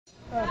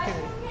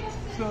Okay,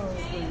 so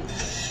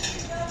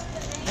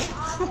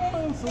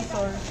I'm so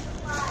sorry.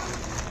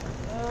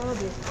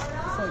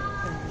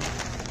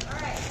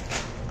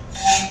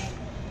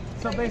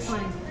 So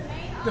basically,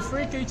 the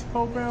Free H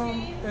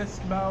program is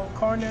about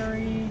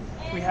culinary.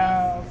 We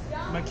have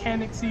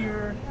mechanics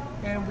here,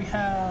 and we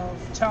have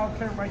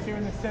childcare right here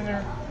in the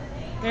center,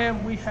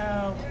 and we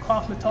have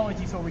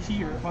cosmetologies over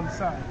here on the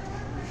side.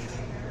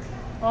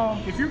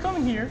 If you're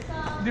coming here,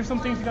 there's some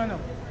things you gotta know.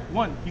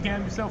 One, you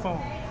can't have your cell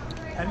phone.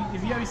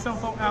 If you have your cell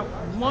phone out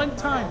one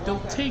time,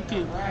 they'll take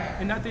it,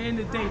 and at the end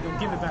of the day, they'll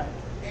give it back.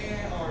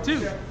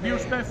 Two, be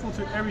respectful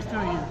to every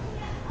student here.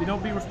 If you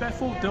don't be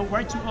respectful, they'll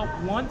write you up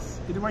once.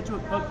 If they write you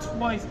up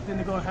twice, then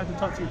they're gonna have to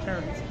talk to your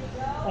parents.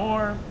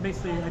 Or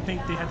basically, I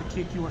think they have to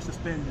kick you or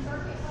suspend you.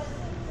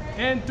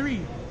 And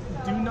three,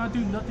 do not do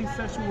nothing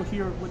sexual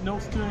here with no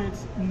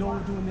students, no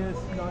doing this,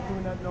 not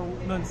doing that, no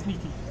nothing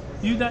sneaky.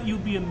 Do that, you'll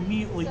be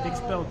immediately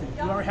expelled.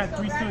 We already had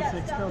 3 students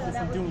expelled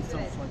from doing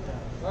stuff like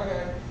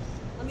that.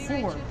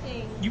 4,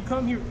 you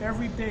come here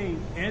every day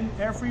and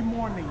every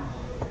morning.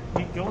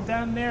 You go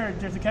down there,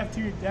 there's a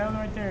cafeteria down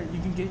right there. You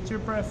can get your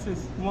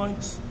breakfast,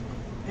 lunch,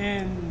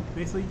 and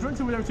basically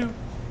drinks over there too.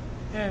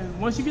 And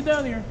once you get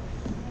down here,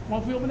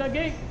 once we open that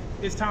gate,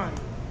 it's time.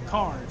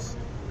 Cars.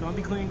 Gonna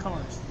be cleaning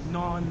cars,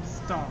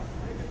 non-stop.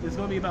 It's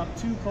gonna be about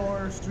 2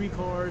 cars, 3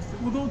 cars.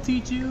 We're gonna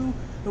teach you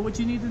what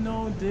you need to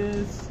know in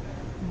this.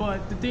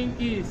 But the thing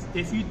is,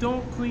 if you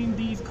don't clean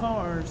these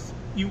cars,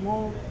 they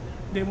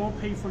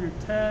won't pay for your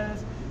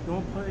test, they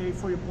won't pay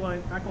for your blood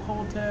and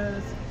alcohol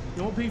test,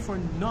 they won't pay for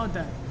none of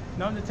that.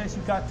 None of the tests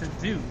you got to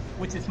do,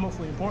 which is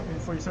mostly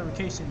important for your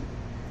certification.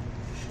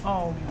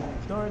 The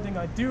other thing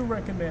I do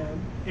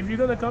recommend, if you're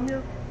gonna come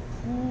here,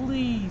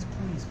 please,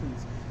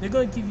 they're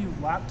gonna give you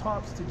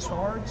laptops to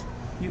charge.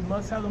 You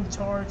must have them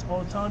charged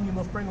all the time. You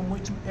must bring them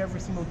with you every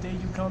single day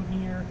you come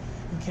here.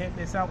 You can't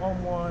miss out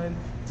on one.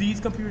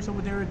 These computers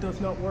over there does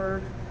not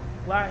work.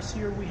 Last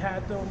year we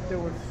had them, they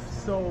were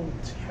so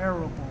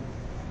terrible.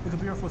 The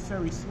computer was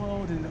very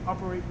slow, didn't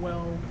operate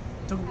well,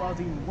 took a while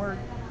to even work.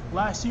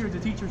 Last year the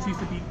teachers used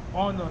to be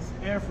on us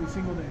every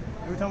single day.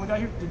 Every time we got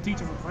here, the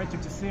teachers was right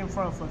there, just sit in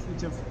front of us and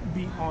just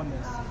be on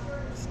us.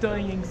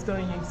 Studying,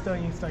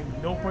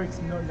 no breaks,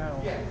 no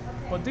now.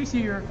 But this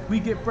year, we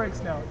get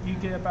breaks now. You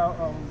get about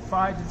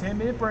 5 to 10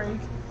 minute break.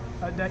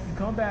 That you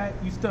come back,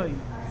 you study.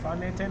 5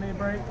 minute, 10 minute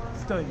break,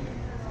 study.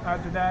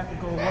 After that, you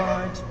go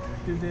lunch,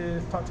 do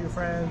this, talk to your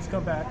friends,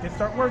 come back, and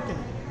start working.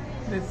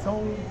 This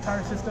whole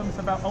entire system is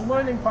about a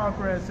learning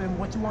progress and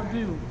what you want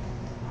to do.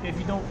 If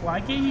you don't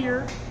like it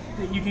here,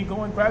 then you can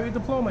go and grab your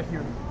diploma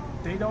here.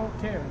 They don't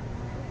care.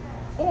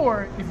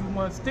 Or if you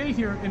want to stay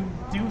here and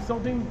do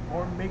something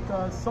or make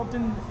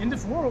something in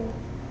this world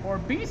or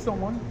be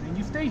someone, then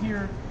you stay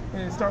here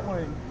and start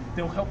learning.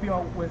 They'll help you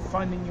out with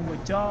finding you a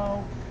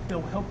job.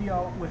 They'll help you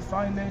out with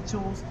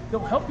financials. They'll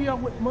help you out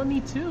with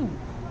money too.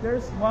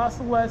 There's lots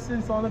of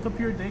lessons on the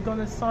computer they're going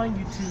to assign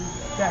you to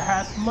that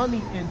has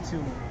money into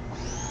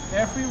it.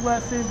 Every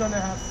lesson is going to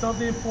have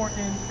something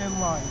important in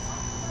life.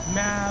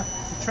 Math,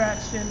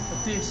 subtraction,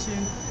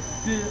 addition,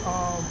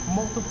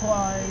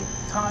 multiply,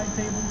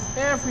 timetables,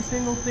 every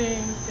single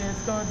thing is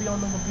going to be on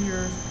the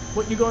computer.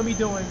 What you're going to be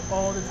doing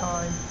all the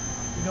time.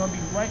 You're going to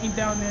be writing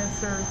down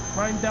answers,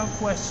 writing down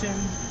questions.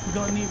 You're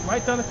going to need to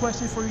write down the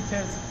questions for your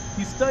test.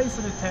 You study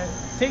for the test,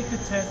 take the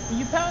test, and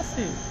you pass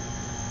it.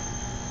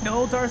 The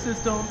whole entire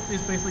system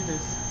is basically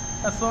this.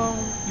 As long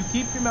as you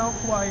keep your mouth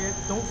quiet,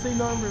 don't say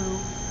nothing rude,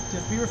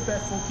 just be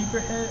respectful, keep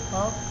your head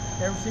up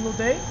every single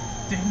day,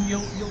 then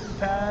you'll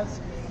pass.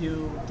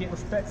 You get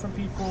respect from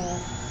people.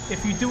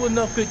 If you do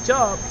enough good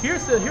job,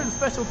 here's the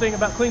special thing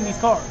about cleaning these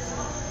cars.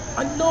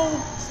 I know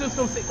students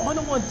gonna say, oh, I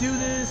don't want to do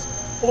this,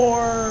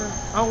 or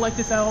I don't like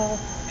this at all.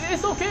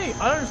 It's okay,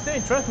 I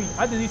understand, trust me.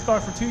 I did these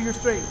cars for 2 years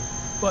straight.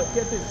 But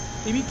get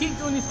this, if you keep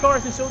doing these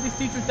cars and show these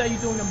teachers that you're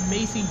doing an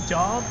amazing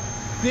job,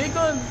 they're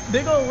gonna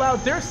allow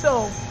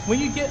themselves, when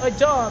you get a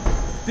job,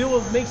 they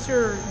will make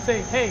sure to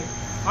say, hey,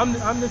 I'm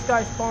this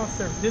guy's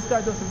sponsor. This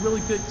guy does a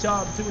really good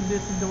job doing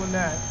this and doing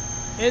that.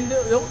 And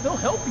they'll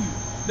help you.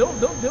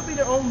 They'll be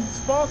their own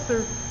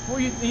sponsor for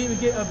you to even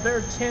get a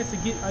better chance to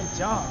get a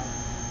job,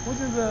 which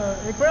is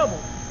incredible.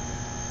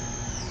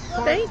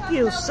 Thank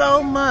you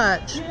so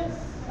much.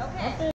 Okay.